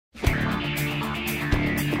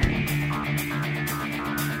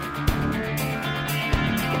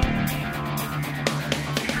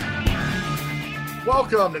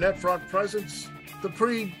Welcome to NetFront Presents, the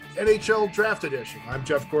pre-NHL Draft Edition. I'm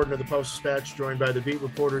Jeff Gordon of the Post-Dispatch, joined by the beat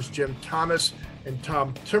reporters Jim Thomas and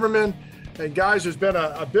Tom Timmerman. And guys, there's been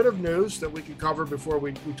a bit of news that we can cover before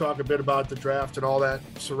we talk a bit about the draft and all that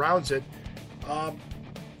surrounds it.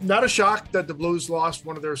 Not a shock that the Blues lost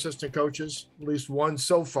one of their assistant coaches, at least one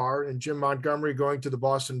so far, in Jim Montgomery going to the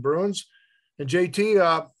Boston Bruins. And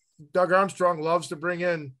JT, Doug Armstrong loves to bring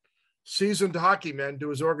in seasoned hockey men to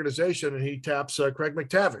his organization, and he taps Craig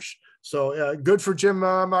MacTavish. So good for Jim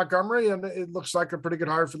Montgomery, and it looks like a pretty good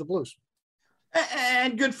hire for the Blues.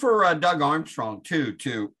 And good for Doug Armstrong too,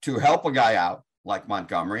 to help a guy out like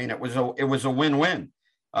Montgomery, and it was a win-win.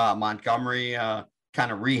 Montgomery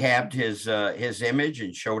kind of rehabbed his image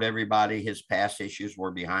and showed everybody his past issues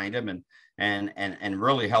were behind him, and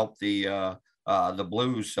really helped the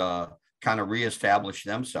Blues kind of reestablish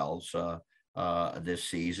themselves this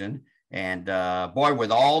season. And boy,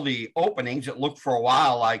 with all the openings, it looked for a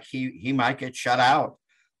while like he might get shut out.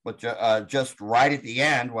 But just right at the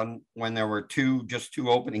end, when there were just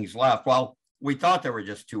two openings left, well, we thought there were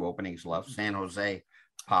just two openings left. San Jose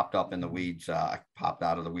popped up in the weeds, popped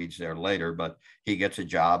out of the weeds there later, but he gets a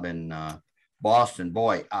job in Boston.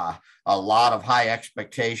 Boy, a lot of high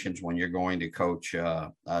expectations when you're going to coach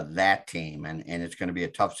that team, and it's going to be a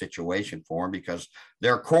tough situation for him because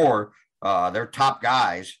their core, their top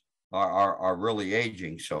guys are really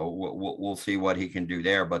aging. So we'll see what he can do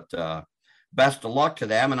there. But best of luck to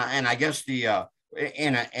them. And I guess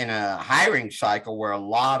in a hiring cycle where a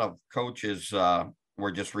lot of coaches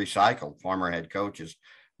were just recycled, former head coaches,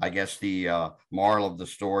 I guess the moral of the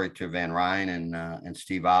story to Van Ryn and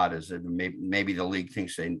Steve Ott is that maybe the league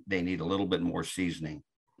thinks they need a little bit more seasoning.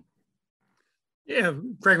 Yeah,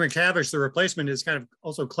 Craig MacTavish, the replacement, is kind of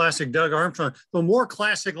also classic Doug Armstrong, but more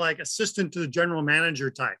classic, like assistant to the general manager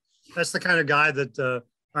type. That's the kind of guy that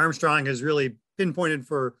Armstrong has really pinpointed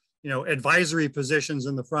for, advisory positions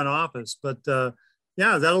in the front office. But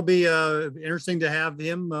yeah, that'll be interesting to have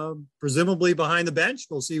him presumably behind the bench.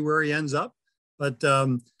 We'll see where he ends up. But,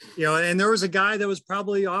 and there was a guy that was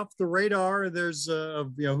probably off the radar. There's,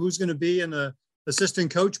 who's going to be in the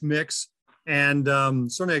assistant coach mix. And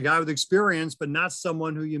certainly a guy with experience, but not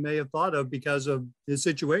someone who you may have thought of because of his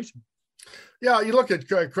situation. Yeah, you look at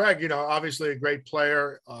Craig, obviously a great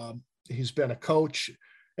player. He's been a coach,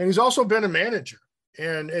 and he's also been a manager.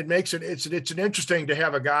 And it makes it's interesting to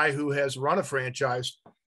have a guy who has run a franchise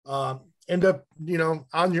end up,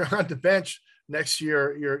 on the bench next to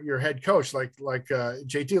your head coach, like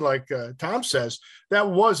JT, like Tom says. That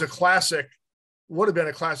would have been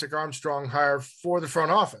a classic Armstrong hire for the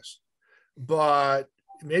front office. But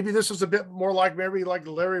maybe this is a bit more like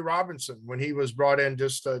Larry Robinson when he was brought in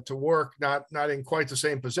just to work, not in quite the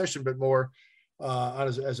same position, but more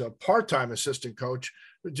as a part-time assistant coach,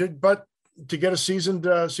 but to get a seasoned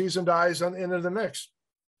eyes into the mix.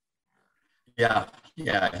 Yeah,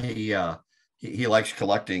 he likes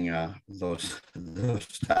collecting those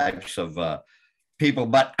types of people.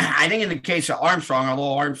 But I think in the case of Armstrong,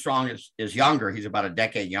 although Armstrong is younger, he's about a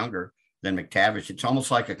decade younger than MacTavish. It's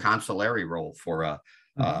almost like a consigliere role for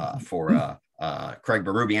Craig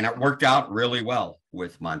Berube, and it worked out really well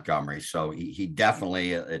with Montgomery. So he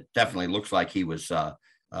definitely, it definitely looks like he was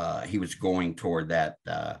going toward that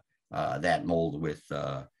mold with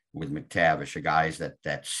MacTavish, a guys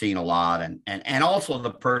that's seen a lot, and also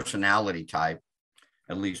the personality type,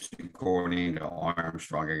 at least according to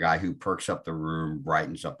Armstrong, a guy who perks up the room,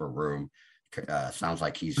 brightens up a room. Sounds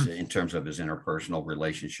like he's, in terms of his interpersonal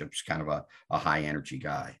relationships, kind of a high energy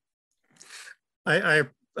guy. I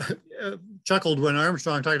chuckled when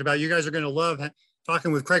Armstrong talked about, you guys are going to love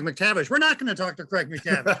talking with Craig MacTavish. We're not going to talk to Craig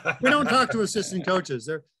MacTavish. We don't talk to assistant coaches.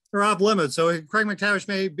 They're off limits. So Craig MacTavish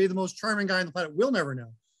may be the most charming guy on the planet. We'll never know.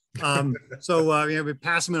 We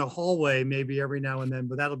pass him in a hallway maybe every now and then,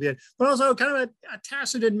 but that'll be it. But also kind of a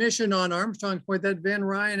tacit admission on Armstrong's point that Van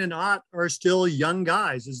Ryn and Ott are still young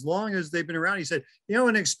guys. As long as they've been around, he said,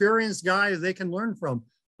 an experienced guy they can learn from.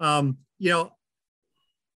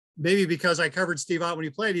 Maybe because I covered Steve Ott when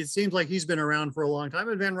he played, it seems like he's been around for a long time.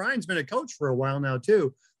 And Van Ryn's been a coach for a while now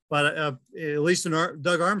too. But at least in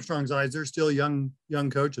Doug Armstrong's eyes, they're still young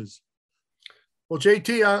coaches. Well,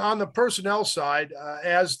 JT, on the personnel side,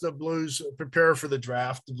 as the Blues prepare for the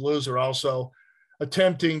draft, the Blues are also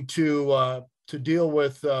attempting to deal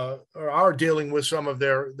with or are dealing with some of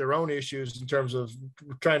their own issues in terms of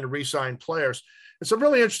trying to re-sign players. And some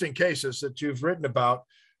really interesting cases that you've written about.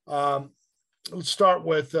 Let's start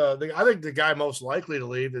with I think the guy most likely to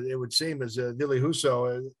leave, it would seem, is Ville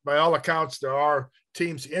Husso. By all accounts, there are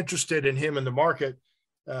teams interested in him in the market.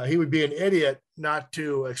 He would be an idiot not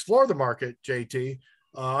to explore the market, JT.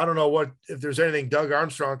 I don't know if there's anything Doug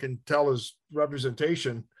Armstrong can tell his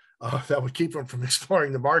representation that would keep him from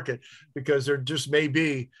exploring the market, because there just may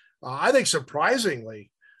be, I think,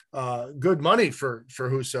 surprisingly good money for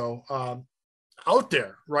Husso out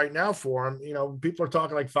there right now for him. You know, people are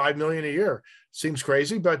talking like $5 million a year. Seems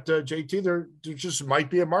crazy, but JT, there just might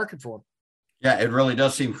be a market for him. Yeah, it really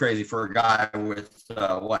does seem crazy for a guy with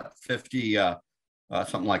 50,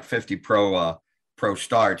 something like 50 pro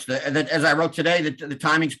starts. As I wrote today, the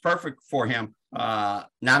timing's perfect for him. Not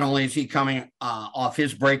only is he coming off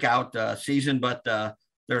his breakout season, but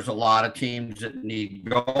there's a lot of teams that need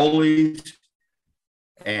goalies.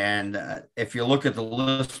 And if you look at the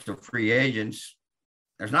list of free agents,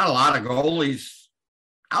 there's not a lot of goalies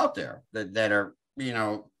out there that are, you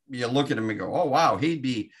know, you look at him and go, oh, wow, he'd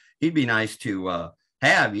be nice to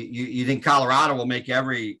have. You think Colorado will make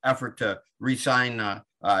every effort to re-sign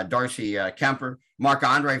Darcy Kemper.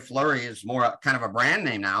 Marc-Andre Fleury is more kind of a brand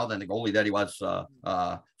name now than the goalie that he was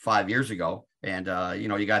 5 years ago. And, you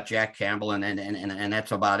know, you got Jack Campbell and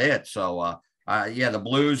that's about it. So, yeah, the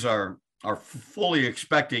Blues are fully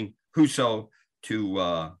expecting Husso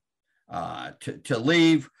to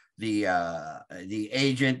leave. The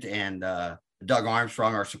agent and Doug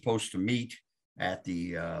Armstrong are supposed to meet at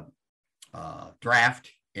the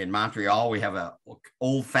draft in Montreal. We have a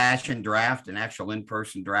old-fashioned draft, an actual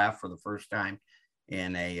in-person draft for the first time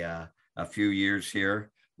in a few years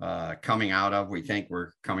here. We think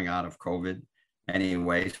we're coming out of COVID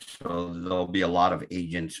anyway, so there'll be a lot of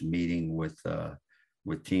agents meeting with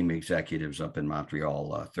team executives up in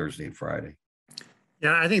Montreal Thursday and Friday.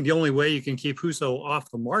 Yeah, I think the only way you can keep Husso off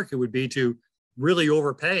the market would be to really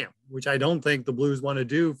overpay him, which I don't think the Blues want to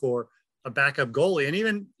do for a backup goalie.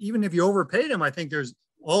 And even if you overpaid him, I think there's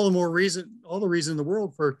all the reason in the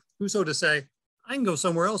world for Husso to say, I can go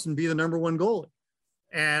somewhere else and be the number one goalie.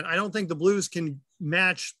 And I don't think the Blues can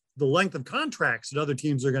match the length of contracts that other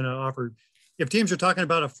teams are going to offer. If teams are talking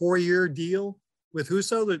about a 4-year deal with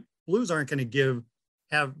Husso, the Blues aren't going to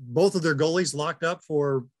have both of their goalies locked up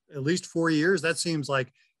for at least 4 years. That seems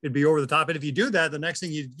like it'd be over the top. And if you do that, the next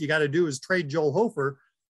thing you got to do is trade Joel Hofer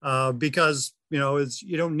because, you know,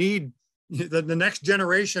 you don't need the next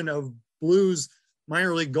generation of Blues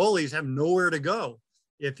minor league goalies have nowhere to go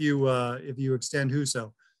if you extend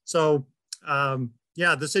Husso. So,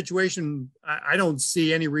 yeah, the situation, I don't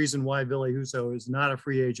see any reason why Ville Husso is not a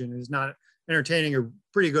free agent, is not entertaining a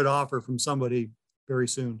pretty good offer from somebody very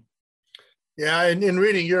soon. Yeah, and in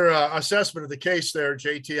reading your assessment of the case there,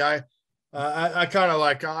 JT, I kind of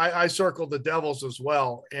like, I circled the Devils as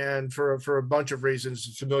well, and for a bunch of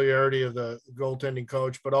reasons, familiarity of the goaltending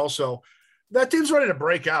coach, but also that team's ready to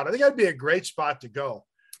break out. I think that'd be a great spot to go.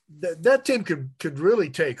 That team could really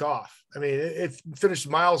take off. I mean, it finished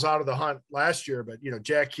miles out of the hunt last year, but, you know,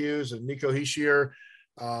 Jack Hughes and Nico Hischier,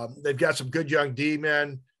 they've got some good young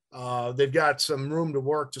D-men. They've got some room to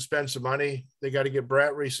work to spend some money. They got to get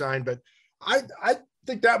Bratt re-signed, but I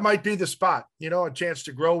think that might be the spot, you know, a chance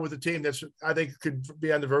to grow with a team that's, I think, could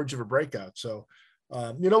be on the verge of a breakout. So,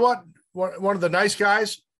 you know what? One of the nice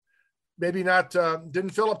guys, maybe not, didn't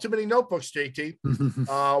fill up too many notebooks, JT,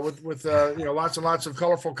 with you know, lots and lots of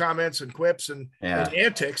colorful comments and quips and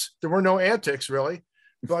antics. There were no antics really,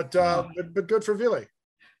 but good for Ville.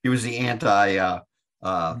 He was the anti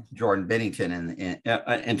Jordan Binnington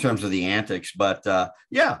in terms of the antics, but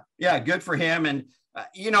yeah, good for him. And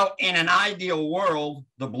you know, in an ideal world,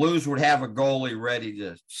 the Blues would have a goalie ready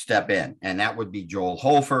to step in, and that would be Joel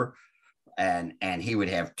Hofer, and he would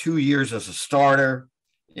have 2 years as a starter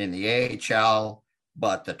in the AHL,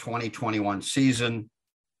 but the 2021 season,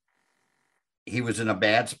 he was in a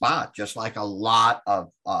bad spot, just like a lot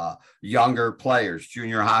of younger players,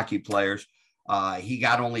 junior hockey players. He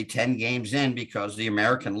got only 10 games in because the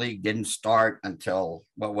American League didn't start until,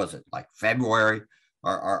 what was it, like February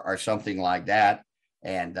or something like that.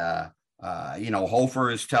 And, you know, Hofer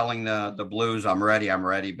is telling the Blues, I'm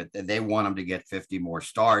ready, but they want him to get 50 more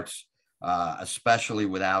starts, especially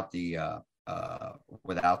without the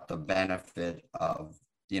benefit of,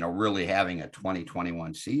 you know, really having a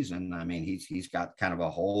 2021 season. I mean, he's got kind of a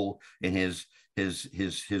hole in his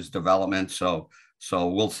development. So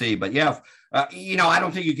we'll see. But yeah, you know, I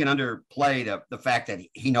don't think you can underplay the fact that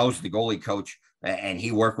he knows the goalie coach, and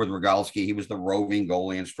he worked with Rogalski. He was the roving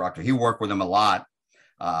goalie instructor. He worked with him a lot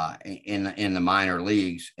in the minor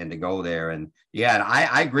leagues, and to go there. And yeah, and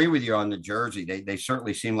I agree with you on the jersey. They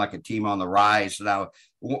certainly seem like a team on the rise. Now,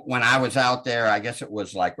 when I was out there, I guess it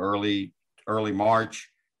was like early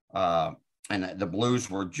March, and the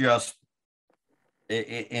Blues were just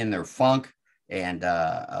in their funk, and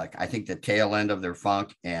I think the tail end of their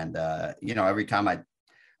funk. And you know, every time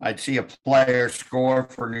I'd see a player score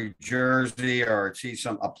for New Jersey, or I'd see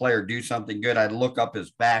a player do something good. I'd look up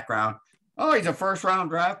his background. Oh, he's a first round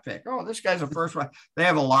draft pick. Oh, this guy's a first round. They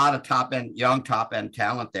have a lot of young top end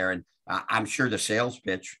talent there. And I'm sure the sales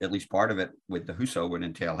pitch, at least part of it with the Husso, would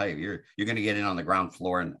entail, hey, you're going to get in on the ground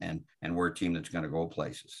floor and we're a team that's going to go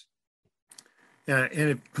places. Yeah.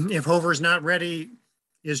 And if Hofer's not ready,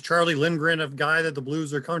 is Charlie Lindgren a guy that the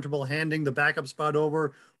Blues are comfortable handing the backup spot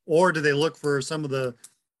over? Or do they look for some of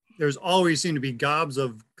there's always seem to be gobs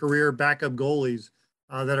of career backup goalies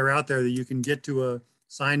that are out there that you can get to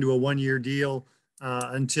sign to a 1-year deal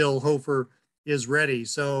until Hofer is ready.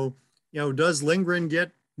 So, does Lindgren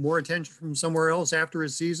get more attention from somewhere else after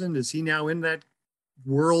his season? Is he now in that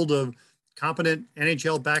world of competent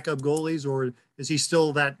NHL backup goalies, or is he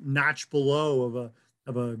still that notch below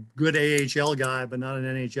of a good AHL guy, but not an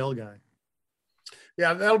NHL guy?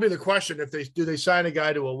 Yeah, that'll be the question. If they sign a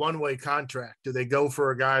guy to a one-way contract, do they go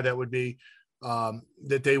for a guy that would be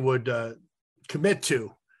that they would commit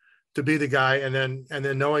to be the guy, and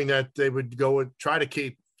then knowing that they would go and try to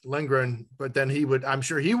keep Lindgren, but then I'm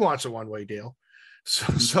sure he wants a one-way deal.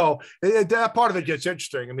 So that part of it gets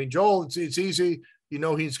interesting. I mean, Joel, it's easy.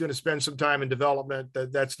 He's going to spend some time in development.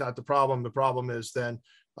 That's not the problem. The problem is then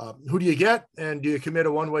who do you get, and do you commit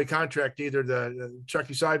a one-way contract to either the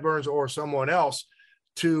Chucky Sideburns or someone else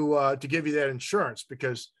to give you that insurance?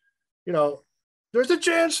 Because there's a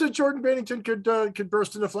chance that Jordan Binnington could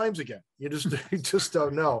burst into flames again. You just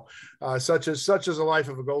don't know. Such is the life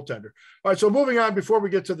of a goaltender. All right, so moving on, before we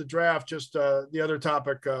get to the draft, just the other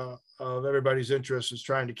topic of everybody's interest is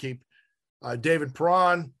trying to keep David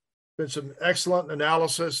Perron. Been some excellent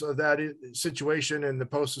analysis of that situation in the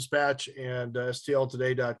Post-Dispatch and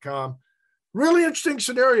STLtoday.com. Really interesting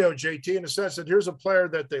scenario, JT, in the sense that here's a player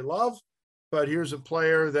that they love, but here's a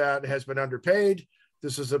player that has been underpaid.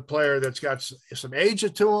 This is a player that's got some age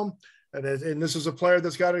to him, and this is a player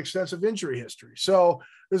that's got an extensive injury history. So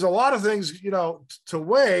there's a lot of things, to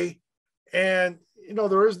weigh, and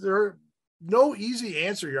there are no easy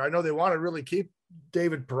answer here. I know they want to really keep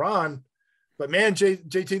David Perron, but man,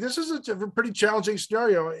 JT, this is a pretty challenging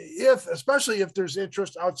scenario, especially if there's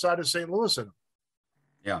interest outside of St. Louis in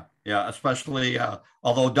him. Yeah, especially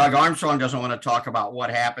although Doug Armstrong doesn't want to talk about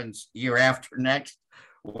what happens year after next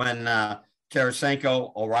when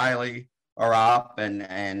Tarasenko, O'Reilly are up, and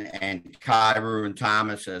Kyrou and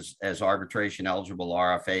Thomas as arbitration eligible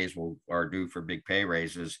RFAs are due for big pay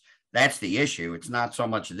raises. That's the issue. It's not so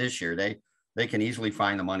much this year. They can easily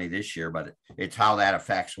find the money this year, but it's how that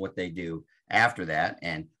affects what they do after that.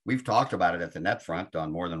 And we've talked about it at the net front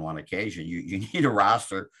on more than one occasion. You need a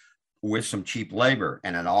roster with some cheap labor,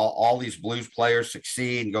 and then all these Blues players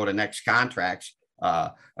succeed and go to next contracts.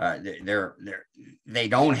 They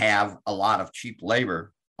don't have a lot of cheap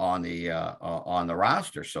labor on the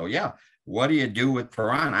roster. So yeah, what do you do with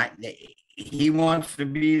Perron? He wants to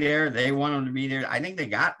be there. They want him to be there. I think they've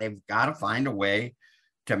got to find a way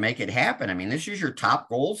to make it happen. I mean, this is your top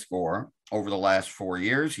goal scorer over the last 4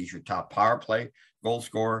 years. He's your top power play goal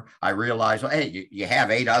scorer. I realize, hey, you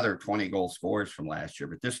have 8 other 20-goal scorers from last year,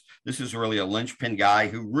 but this is really a linchpin guy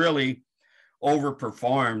who really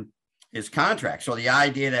overperformed his contract. So the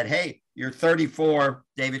idea that, hey, you're 34,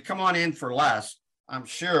 David, come on in for less, I'm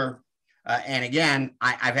sure. And again,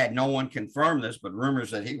 I've had no one confirm this, but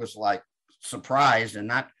rumors that he was like surprised and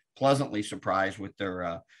not pleasantly surprised with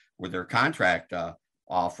their contract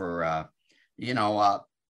offer.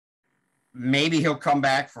 Maybe he'll come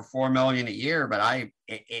back for $4 million a year, but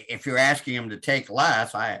if you're asking him to take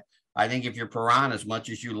less, I think if you're Perron, as much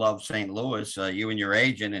as you love St. Louis, you and your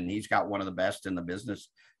agent, and he's got one of the best in the business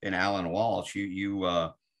in Alan Walsh, you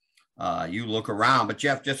look around. But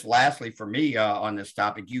Jeff, just lastly for me on this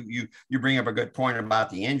topic, you bring up a good point about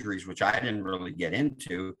the injuries, which I didn't really get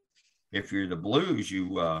into. If you're the Blues,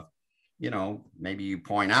 maybe you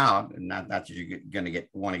point out, and not that you're going to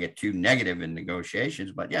want to get too negative in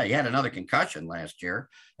negotiations, but yeah, he had another concussion last year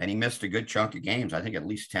and he missed a good chunk of games, I think at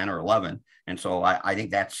least 10 or 11. And so I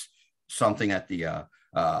think that's something that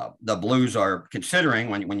the Blues are considering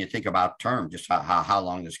when you think about term, just how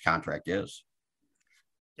long this contract is.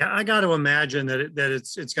 Yeah, I got to imagine that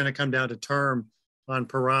it's going to come down to term on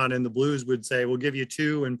Perron, and the Blues would say, we'll give you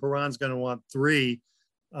 2, and Perron's going to want 3.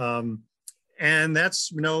 And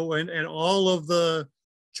that's, and all of the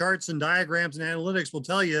charts and diagrams and analytics will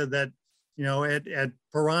tell you that, at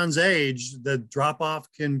Perron's age, the drop-off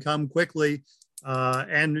can come quickly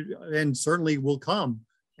and certainly will come.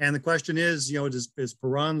 And the question is, is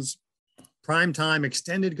Perron's prime time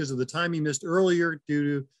extended because of the time he missed earlier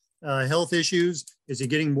due to health issues? Is he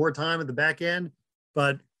getting more time at the back end?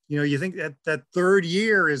 But, you think that that third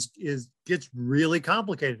year gets really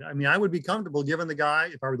complicated. I mean, I would be comfortable giving the guy,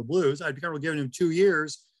 if I were the Blues, I'd be comfortable giving him 2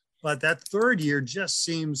 years, but that third year just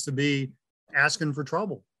seems to be asking for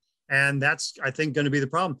trouble. And that's, I think, going to be the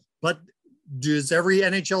problem. But does every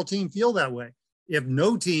NHL team feel that way? If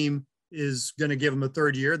no team is going to give him a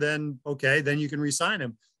third year, then okay, then you can re-sign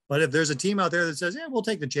him. But if there's a team out there that says, yeah, we'll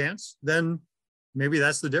take the chance, then maybe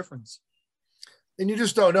that's the difference. And you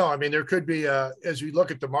just don't know. I mean, there could be, as we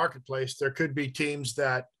look at the marketplace, there could be teams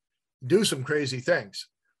that do some crazy things.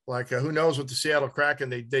 Like who knows with the Seattle Kraken,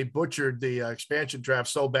 they butchered the expansion draft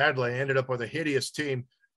so badly, ended up with a hideous team,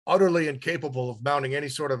 utterly incapable of mounting any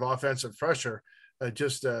sort of offensive pressure.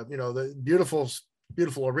 The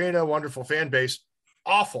beautiful arena, wonderful fan base,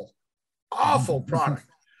 awful product.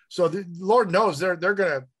 So the Lord knows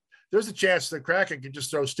there's a chance the Kraken can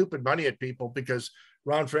just throw stupid money at people because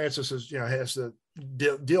Ron Francis has to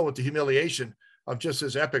deal with the humiliation of just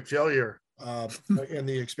his epic failure in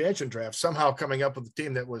the expansion draft, somehow coming up with a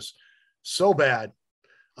team that was so bad.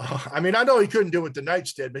 I mean, I know he couldn't do what the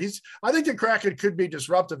Knights did, but I think the Kraken could be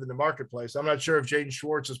disruptive in the marketplace. I'm not sure if Jaden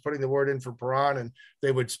Schwartz is putting the word in for Perron and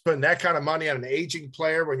they would spend that kind of money on an aging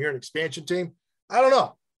player when you're an expansion team. I don't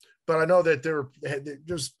know, but I know that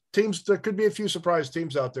there's teams, there could be a few surprise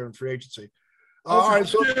teams out there in free agency. All right.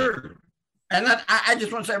 So, sure. And then I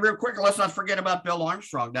just want to say real quick, let's not forget about Bill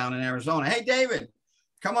Armstrong down in Arizona. Hey, David,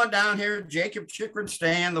 come on down here. Jacob Chychrun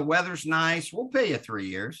staying. The weather's nice. We'll pay you 3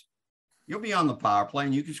 years. You'll be on the power play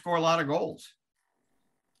and you can score a lot of goals.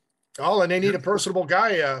 Oh, and they need a personable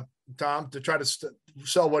guy, Tom, to try to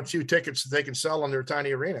sell what few tickets that they can sell on their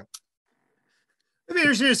tiny arena. It'd be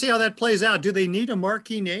interesting to see how that plays out. Do they need a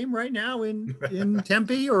marquee name right now in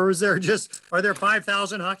Tempe, or are there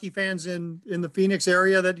 5,000 hockey fans in the Phoenix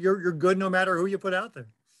area that you're good no matter who you put out there?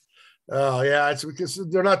 Oh yeah, it's because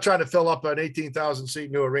they're not trying to fill up an 18,000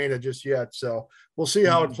 seat new arena just yet. So we'll see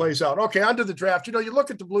how it plays out. Okay, on to the draft. You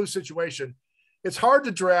look at the Blues situation. It's hard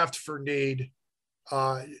to draft for need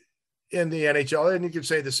in the NHL, and you can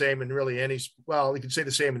say the same in really you can say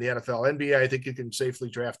the same in the NFL. NBA, I think you can safely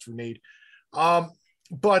draft for need.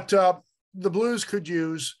 But the Blues could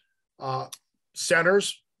use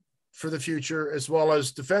centers for the future as well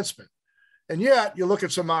as defensemen. And yet you look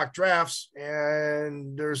at some mock drafts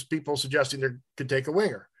and there's people suggesting they could take a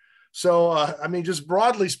winger. So, just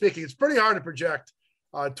broadly speaking, it's pretty hard to project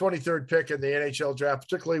 23rd pick in the NHL draft,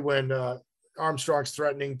 particularly when Armstrong's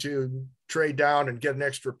threatening to trade down and get an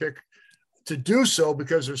extra pick to do so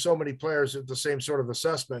because there's so many players at the same sort of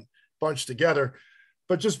assessment bunched together.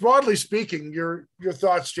 But just broadly speaking, your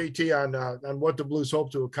thoughts, JT, on what the Blues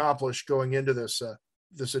hope to accomplish going into this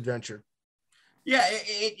adventure. Yeah,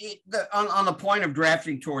 on the point of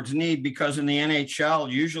drafting towards need, because in the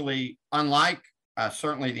NHL, usually, unlike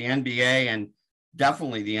certainly the NBA and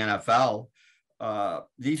definitely the NFL,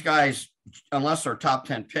 these guys, unless they're top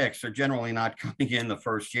 10 picks, they're generally not coming in the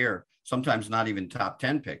first year. Sometimes not even top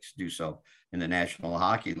 10 picks do so in the National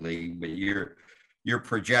Hockey League, but you're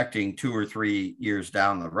projecting 2 or 3 years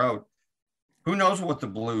down the road. Who knows what the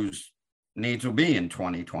Blues needs will be in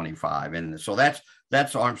 2025. And so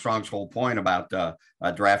that's Armstrong's whole point about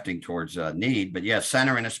drafting towards need. But yes,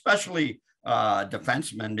 center and especially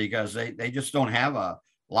defensemen, because they just don't have a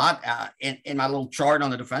lot. In my little chart on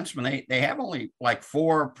the defensemen, they have only like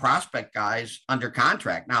 4 prospect guys under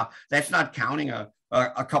contract. Now, that's not counting a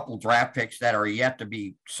couple draft picks that are yet to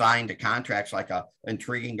be signed to contracts, like a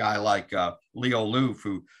intriguing guy like Leo Louf,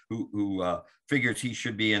 who figures he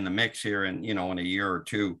should be in the mix here in a year or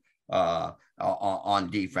two on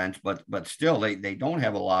defense, but still they don't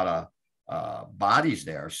have a lot of bodies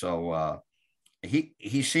there. So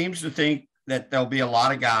he seems to think that there'll be a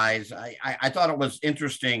lot of guys. I thought it was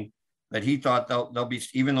interesting that he thought they'll be,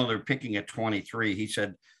 even though they're picking at 23, he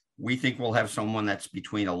said, we think we'll have someone that's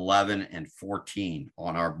between 11 and 14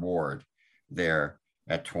 on our board there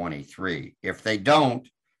at 23. If they don't,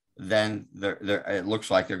 then it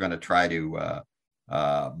looks like they're going to try to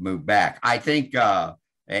move back. I think,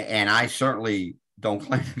 and I certainly don't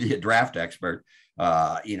claim to be a draft expert.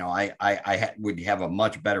 I would have a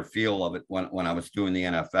much better feel of it when I was doing the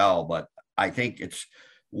NFL, but I think it's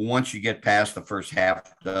once you get past the first half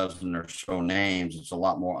dozen or so names, it's a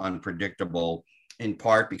lot more unpredictable, in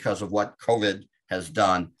part because of what COVID has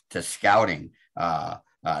done to scouting,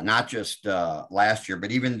 not just last year,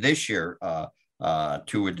 but even this year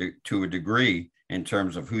to a degree in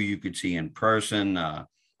terms of who you could see in person,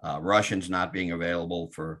 Russians not being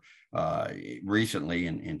available for recently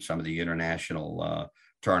in some of the international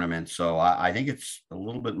tournaments. So I think it's a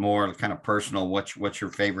little bit more kind of personal. What's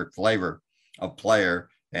your favorite flavor of player?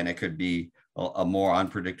 And it could be a more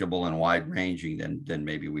unpredictable and wide ranging than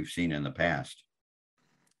maybe we've seen in the past.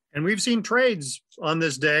 And we've seen trades on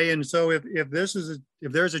this day. And so if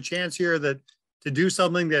there's a chance here that to do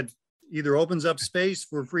something that either opens up space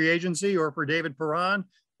for free agency or for David Perron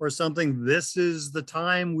or something, this is the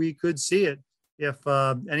time we could see it. If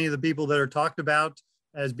any of the people that are talked about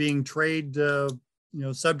as being trade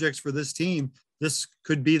subjects for this team, this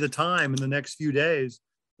could be the time in the next few days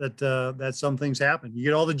that some things happen. You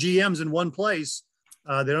get all the GMs in one place.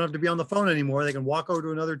 They don't have to be on the phone anymore. They can walk over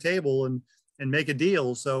to another table and make a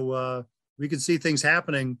deal. So we could see things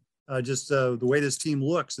happening just the way this team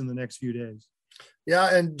looks in the next few days.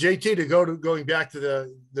 Yeah, and JT, going back to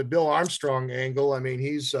the Bill Armstrong angle, I mean,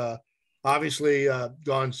 he's obviously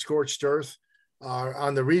gone scorched earth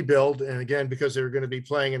on the rebuild. And again, because they're going to be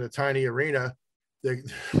playing in a tiny arena, they're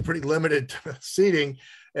pretty limited seating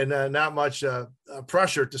and not much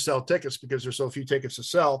pressure to sell tickets because there's so few tickets to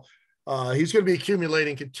sell. He's going to be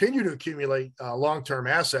continue to accumulate long-term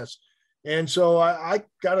assets. And so I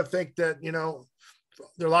got to think that,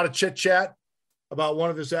 there's a lot of chit chat about one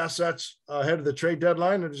of his assets ahead of the trade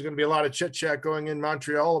deadline. And there's going to be a lot of chit chat going in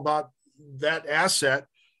Montreal about that asset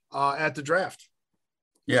at the draft.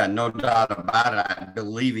 Yeah, no doubt about it. I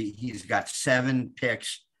believe he's got 7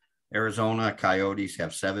 picks. Arizona Coyotes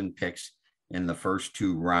have 7 picks in the first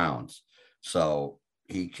 2 rounds. So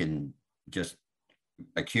he can just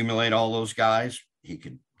accumulate all those guys. He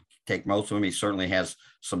could take most of them. He certainly has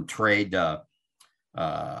some trade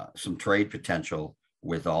potential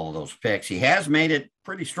with all of those picks. He has made it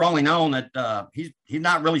pretty strongly known that he's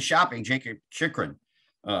not really shopping Jacob Chychrun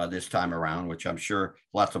this time around, which I'm sure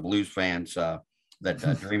lots of Blues fans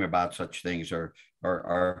that dream about such things are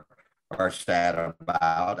sad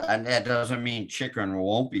about. And that doesn't mean Chychrun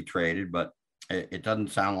won't be traded, but it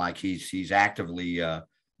doesn't sound like he's actively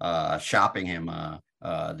shopping him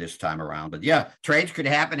this time around. But yeah, trades could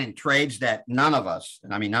happen in trades that none of us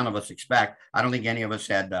expect. I don't think any of us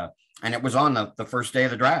had, and it was on the first day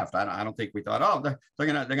of the draft. I don't think we thought, they're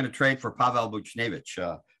gonna trade for Pavel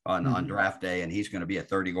Buchnevich on draft day, and he's going to be a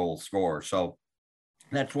 30-goal scorer. So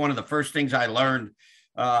that's one of the first things I learned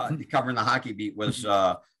covering the hockey beat was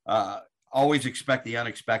always expect the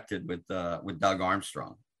unexpected with Doug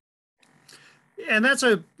Armstrong. And that's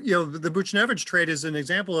the Buchnevich trade is an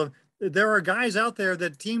example of, there are guys out there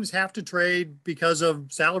that teams have to trade because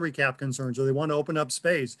of salary cap concerns, or they want to open up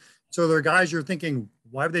space. So there are guys you're thinking,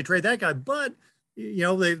 why would they trade that guy? But,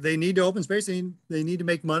 they need to open space. They need to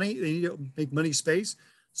make money. They need to make money space.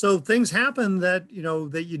 So things happen that,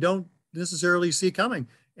 that you don't necessarily see coming.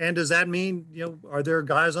 And does that mean, are there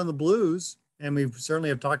guys on the Blues? And we certainly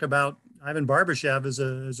have talked about Ivan Barbashev as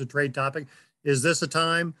a trade topic. Is this a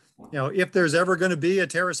time, if there's ever going to be a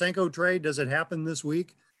Tarasenko trade, does it happen this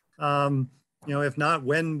week? If not,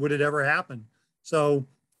 when would it ever happen? So,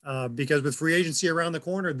 because with free agency around the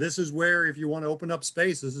corner, this is where, if you want to open up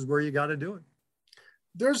space, this is where you got to do it.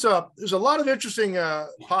 There's a lot of interesting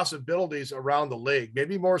possibilities around the league,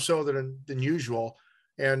 maybe more so than usual.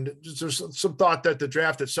 And there's some thought that the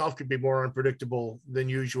draft itself could be more unpredictable than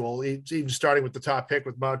usual, even starting with the top pick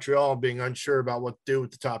with Montreal being unsure about what to do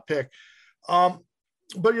with the top pick.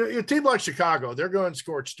 But a team like Chicago, they're going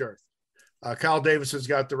scorched earth. Kyle Davis has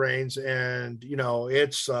got the reins, and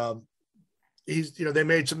they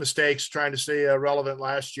made some mistakes trying to stay relevant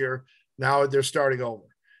last year. Now they're starting over,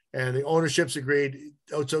 and the ownership's agreed.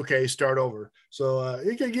 Oh, it's okay, start over. So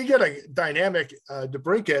you get a dynamic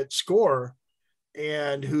DeBrincat scorer,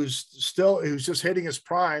 and who's just hitting his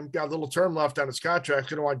prime, got a little term left on his contract,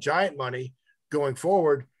 going to want giant money going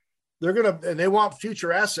forward. And they want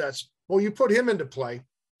future assets. Well, you put him into play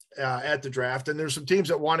at the draft, and there's some teams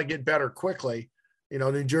that want to get better quickly.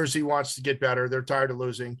 New Jersey wants to get better. They're tired of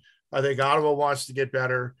losing. I think Ottawa wants to get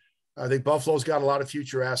better. I think Buffalo's got a lot of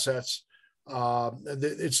future assets.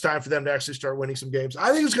 It's time for them to actually start winning some games.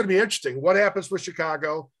 I think it's going to be interesting. What happens with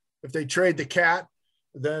Chicago if they trade the cat?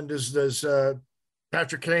 Then does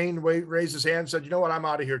Patrick Kane raise his hand and said, you know what, I'm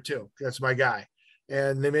out of here too. That's my guy.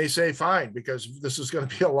 And they may say, fine, because this is going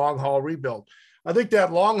to be a long haul rebuild. I think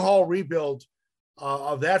that long haul rebuild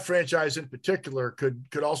of that franchise in particular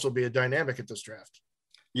could also be a dynamic at this draft.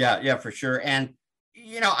 Yeah, for sure. And,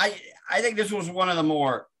 I think this was one of the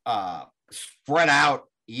more spread out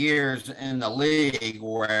years in the league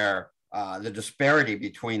where the disparity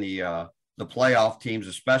between the playoff teams,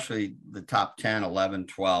 especially the top 10, 11,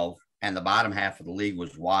 12, and the bottom half of the league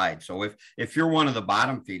was wide. So if you're one of the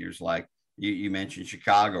bottom feeders, like you mentioned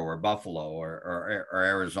Chicago or Buffalo or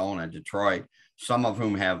Arizona, Detroit, some of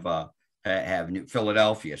whom have new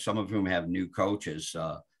Philadelphia, some of whom have new coaches.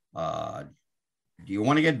 Do you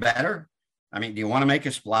want to get better? I mean, do you want to make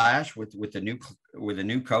a splash with the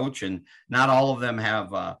new coach? And not all of them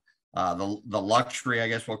have the luxury, I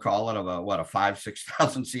guess we'll call it, of a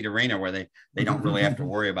 5,000-6,000 seat arena where they don't really have to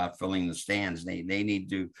worry about filling the stands. They need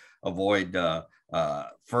to avoid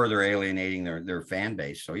further alienating their fan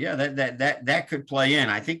base. So yeah, that could play in.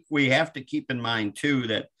 I think we have to keep in mind too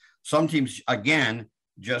that some teams again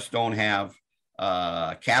just don't have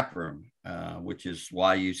cap room, which is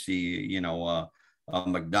why you see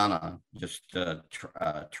McDonough just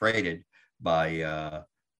traded by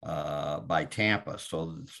Tampa.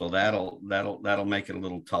 So that'll make it a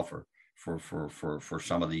little tougher for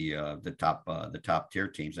some of the top tier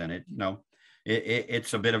teams, and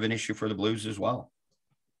it's a bit of an issue for the Blues as well.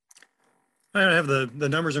 I don't have the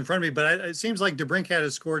numbers in front of me, but it seems like DeBrincat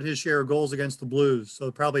has scored his share of goals against the Blues.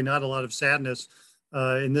 So probably not a lot of sadness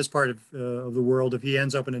in this part of the world if he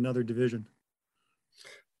ends up in another division.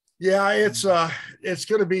 Yeah, it's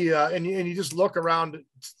going to be, and you just look around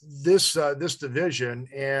this division,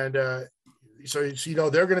 and so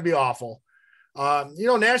they're going to be awful.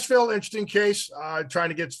 Nashville, interesting case, trying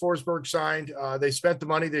to get Forsberg signed. They spent the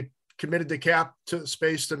money, they committed the cap to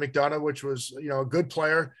space to McDonough, which was a good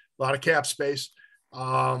player, a lot of cap space.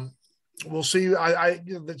 We'll see.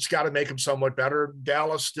 It's got to make them somewhat better.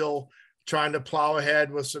 Dallas still trying to plow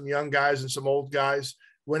ahead with some young guys and some old guys.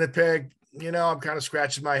 Winnipeg, I'm kind of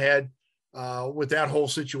scratching my head with that whole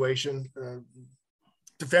situation.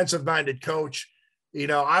 Defensive-minded coach,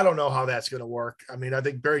 I don't know how that's going to work. I mean, I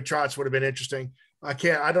think Barry Trotz would have been interesting. I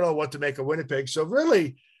don't know what to make of Winnipeg. So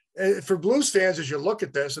really, for Blues fans, as you look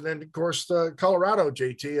at this, and then of course the Colorado,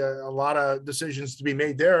 JT, a lot of decisions to be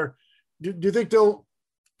made there. Do you think do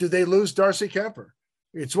they lose Darcy Kemper?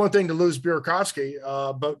 It's one thing to lose Burakovsky,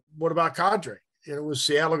 but what about Kadri? Was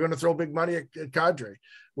Seattle going to throw big money at Kadri?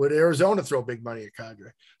 Would Arizona throw big money at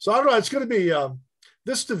Kadri? So I don't know. It's going to be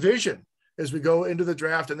this division as we go into the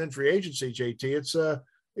draft and then free agency, JT.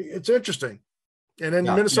 It's interesting. And then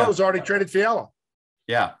Minnesota's already traded Fiala.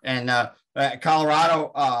 Yeah, and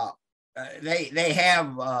Colorado, they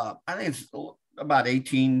have I think it's about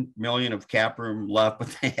 18 million of cap room left,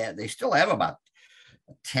 but they still have about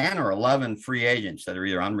 10 or 11 free agents that are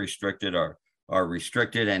either unrestricted or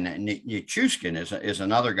restricted. And Nichushkin is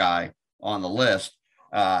another guy on the list.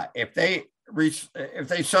 If they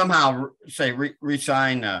somehow say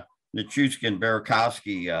re-sign Nichushkin,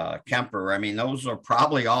 Burakovsky, Kemper, I mean, those are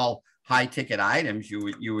probably all high ticket items.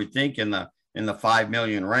 You would think in the $5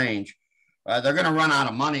 million range. They're going to run out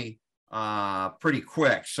of money pretty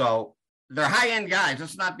quick. So they're high-end guys.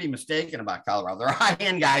 Let's not be mistaken about Colorado. Their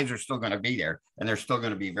high-end guys are still going to be there, and they're still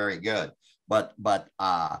going to be very good. But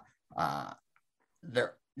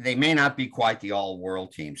they may not be quite the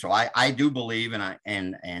all-world team. So I do believe,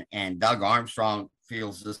 and Doug Armstrong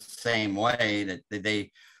feels the same way, that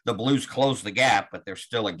the Blues close the gap, but there's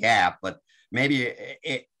still a gap. But maybe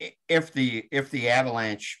if the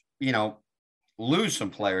Avalanche, lose some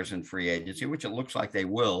players in free agency, which it looks like they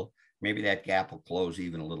will, maybe that gap will close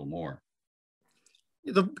even a little more.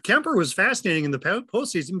 The Kemper was fascinating in the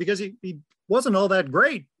postseason because he wasn't all that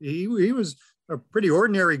great. He was a pretty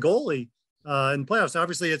ordinary goalie in playoffs.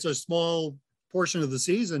 Obviously, it's a small portion of the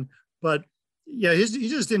season, but yeah, he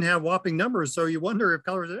just didn't have whopping numbers. So you wonder if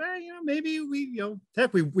Colorado said, maybe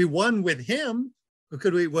we won with him.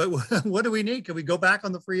 Could we? What do we need? Could we go back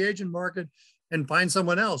on the free agent market and find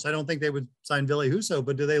someone else? I don't think they would sign Ville Husso,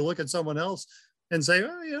 but do they look at someone else and say,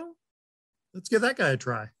 let's give that guy a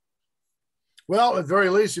try? Well, at the very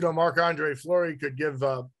least, Marc-Andre Fleury could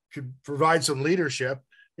provide some leadership.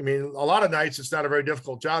 I mean, a lot of nights it's not a very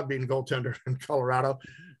difficult job being a goaltender in Colorado,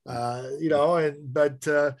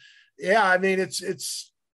 yeah, I mean,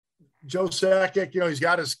 it's Joe Sakic. He's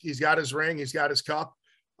got his ring, he's got his cup.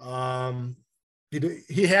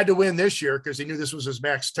 He had to win this year because he knew this was his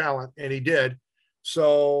max talent, and he did.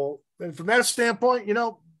 So, and from that standpoint,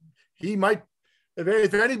 he might.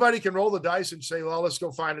 If anybody can roll the dice and say, "Well, let's go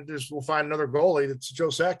we'll find another goalie," that's Joe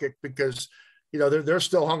Sakic, because they're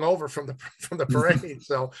still hungover from the parade.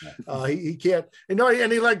 So he can't. And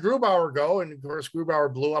he let Grubauer go, and of course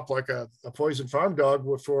Grubauer blew up like a poison farm dog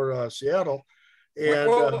for Seattle. And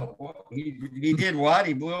he did what?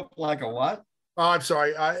 He blew up like a what? Oh, I'm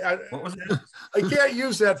sorry. What was it? I can't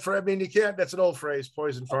use that for. I mean, you can't. That's an old phrase,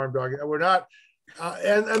 poison farm dog. We're not.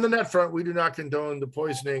 And the net front, we do not condone the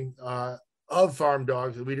poisoning of farm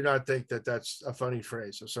dogs. We do not think that that's a funny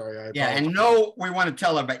phrase. So sorry. And we want to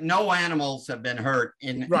tell everybody, no animals have been hurt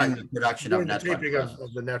in the production of net front.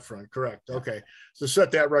 Of the net front, correct. Okay, so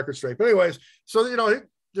set that record straight. But anyways, so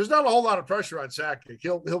there's not a whole lot of pressure on Sakic.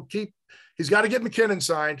 He's got to get McKinnon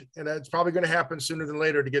signed, and it's probably going to happen sooner than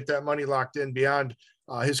later to get that money locked in beyond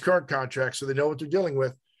his current contract, so they know what they're dealing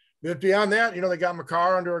with. But beyond that, they got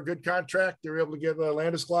Makar under a good contract. They're able to get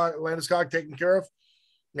Landeskog taken care of.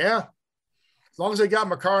 Yeah, as long as they got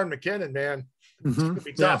Makar and McKinnon, man, it's going to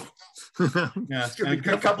be tough. Yeah, a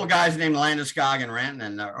couple of guys named Landeskog and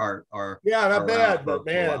Rantanen are not bad, but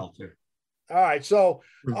man. All right, so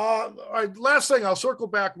all right, last thing, I'll circle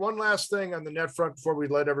back. One last thing on the net front before we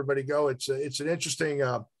let everybody go. It's an interesting.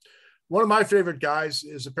 One of my favorite guys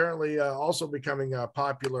is apparently also becoming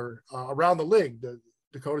popular around the league.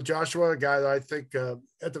 Dakota Joshua, a guy that I think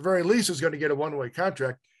at the very least is going to get a one-way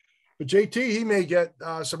contract. But JT, he may get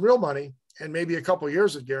some real money and maybe a couple of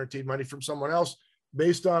years of guaranteed money from someone else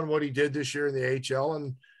based on what he did this year in the AHL.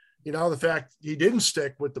 And, the fact he didn't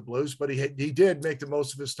stick with the Blues, but he did make the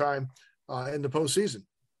most of his time in the postseason.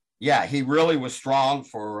 Yeah, he really was strong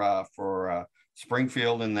for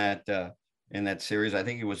Springfield in that series. I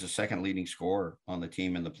think he was the second leading scorer on the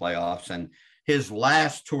team in the playoffs. And his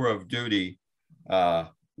last tour of duty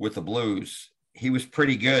with the Blues, he was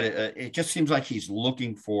pretty good. It just seems like he's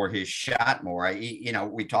looking for his shot more.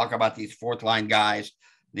 We talk about these fourth line guys,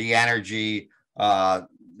 the energy,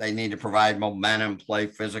 they need to provide momentum, play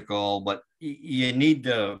physical, but you need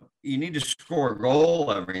to score a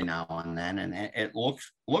goal every now and then. And it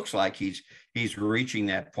looks like he's reaching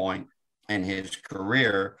that point in his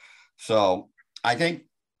career. So I think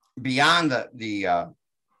beyond the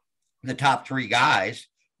top three guys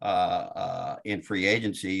in free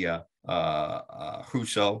agency,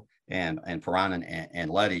 Husso and Perron and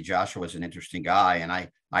Leddy, Joshua is an interesting guy. And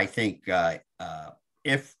I think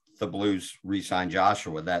if the Blues re-sign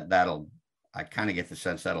Joshua, I kind of get the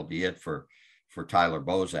sense that'll be it for Tyler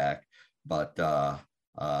Bozak. But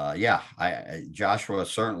Joshua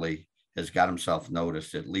certainly has got himself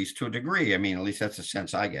noticed, at least to a degree. I mean, at least that's the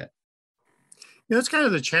sense I get. That's kind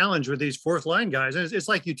of the challenge with these fourth line guys. It's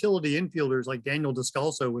like utility infielders like Daniel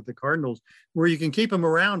Descalso with the Cardinals, where you can keep them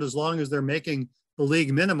around as long as they're making the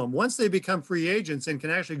league minimum. Once they become free agents and can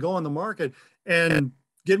actually go on the market and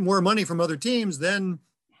get more money from other teams, then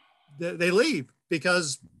they leave,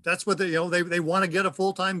 because that's what they want to get a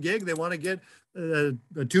full-time gig. They want to get a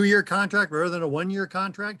 2-year contract rather than a 1-year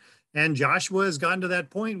contract. And Joshua has gotten to that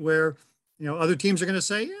point where, other teams are going to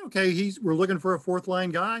say, yeah, okay, we're looking for a fourth line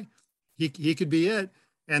guy. He could be it.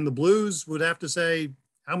 And the Blues would have to say,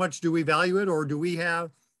 how much do we value it? Or do we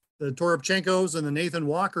have the Toropchenkos and the Nathan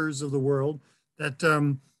Walkers of the world that,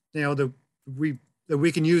 that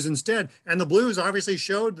we can use instead? And the Blues obviously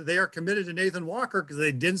showed that they are committed to Nathan Walker, because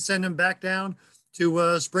they didn't send him back down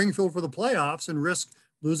to Springfield for the playoffs and risk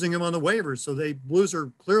losing him on the waivers. So Blues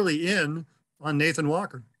are clearly in on Nathan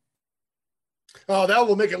Walker. Oh, that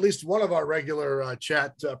will make at least one of our regular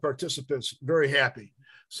chat participants very happy.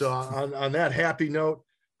 So on that happy note,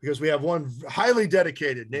 because we have one highly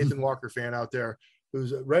dedicated Nathan Walker fan out there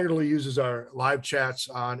who regularly uses our live chats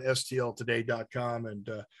on stltoday.com. And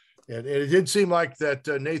it did seem like that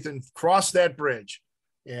Nathan crossed that bridge.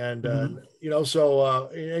 And, and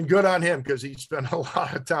good on him, because he spent a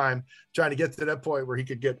lot of time trying to get to that point where he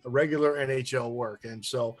could get a regular NHL work. And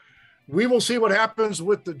so we will see what happens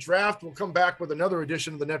with the draft. We'll come back with another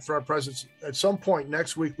edition of the Net Front Presence at some point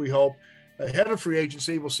next week, we hope. Ahead of free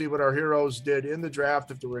agency, we'll see what our heroes did in the draft,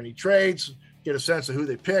 if there were any trades, get a sense of who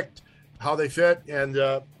they picked, how they fit, and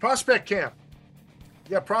prospect camp.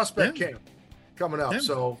 Yeah, prospect camp coming up. Yeah.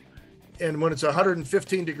 So, and when it's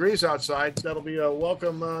 115 degrees outside, that'll be a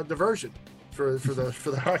welcome diversion for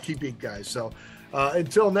the hockey beat guys. So,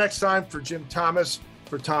 until next time, for Jim Thomas,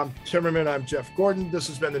 for Tom Timmerman, I'm Jeff Gordon. This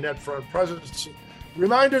has been the Net Front Presence.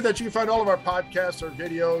 Reminder that you can find all of our podcasts, our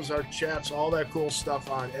videos, our chats, all that cool stuff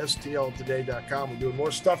on stltoday.com. We're doing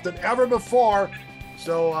more stuff than ever before.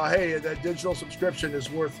 So, hey, that digital subscription is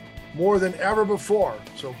worth more than ever before.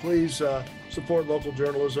 So please support local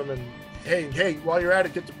journalism. And hey, while you're at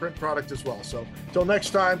it, get the print product as well. So until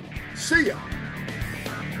next time, see ya.